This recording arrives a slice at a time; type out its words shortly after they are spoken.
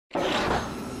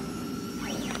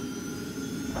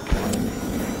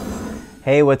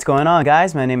Hey, what's going on,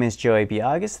 guys? My name is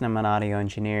Biagas, and I'm an audio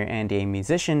engineer and a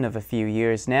musician of a few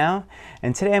years now.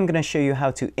 And today I'm going to show you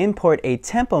how to import a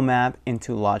tempo map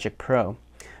into Logic Pro.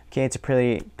 Okay, it's a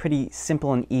pretty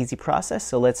simple and easy process,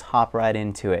 so let's hop right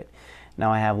into it.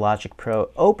 Now I have Logic Pro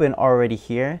open already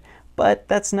here, but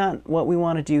that's not what we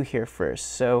want to do here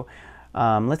first. So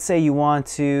let's say you want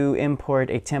to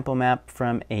import a tempo map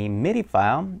from a MIDI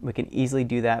file. We can easily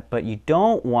do that, but you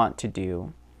don't want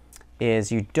to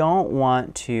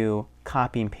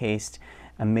copy and paste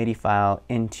a MIDI file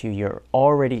into your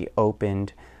already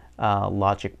opened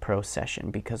Logic Pro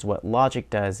session, because what Logic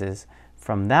does is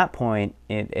from that point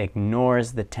it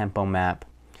ignores the tempo map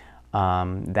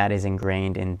that is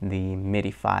ingrained in the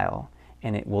MIDI file,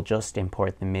 and it will just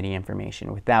import the MIDI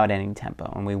information without any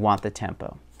tempo, and we want the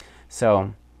tempo.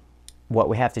 So what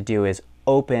we have to do is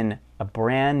open a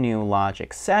brand new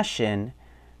Logic session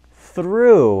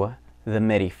through the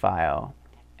MIDI file,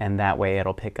 and that way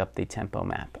it'll pick up the tempo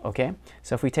map. Okay,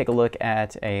 so if we take a look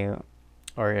at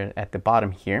at the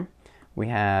bottom here, we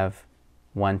have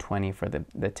 120 for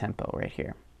the tempo right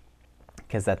here,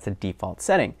 because that's the default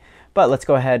setting. But let's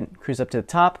go ahead and cruise up to the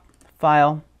top,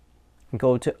 file, and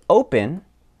go to open.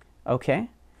 Okay,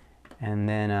 and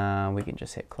then we can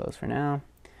just hit close for now.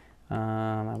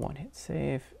 I won't hit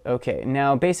save. Okay,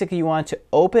 now basically you want to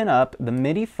open up the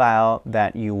MIDI file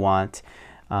that you want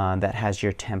that has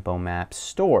your tempo map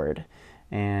stored.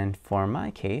 And for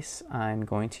my case, I'm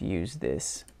going to use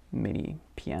this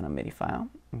piano MIDI file.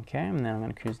 Okay, and then I'm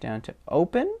going to cruise down to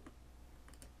open.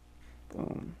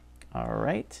 Boom. All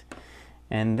right.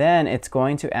 And then it's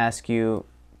going to ask you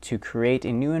to create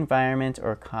a new environment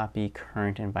or copy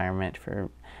current environment for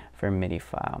MIDI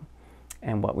file.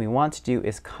 And what we want to do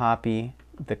is copy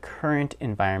the current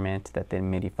environment that the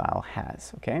MIDI file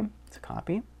has. Okay, so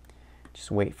copy. Just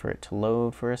wait for it to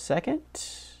load for a second.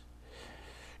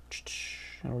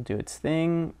 It'll do its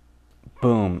thing.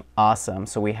 Boom, awesome.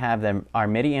 So we have our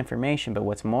MIDI information, but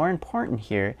what's more important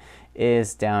here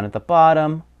is down at the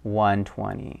bottom,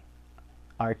 120.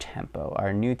 Our tempo,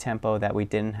 our new tempo that we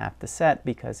didn't have to set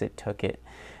because it took it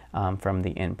from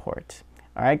the import.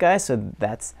 All right, guys, so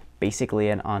that's basically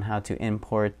it on how to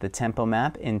import the tempo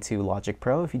map into Logic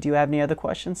Pro. If you do have any other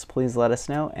questions, please let us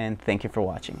know, and thank you for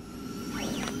watching.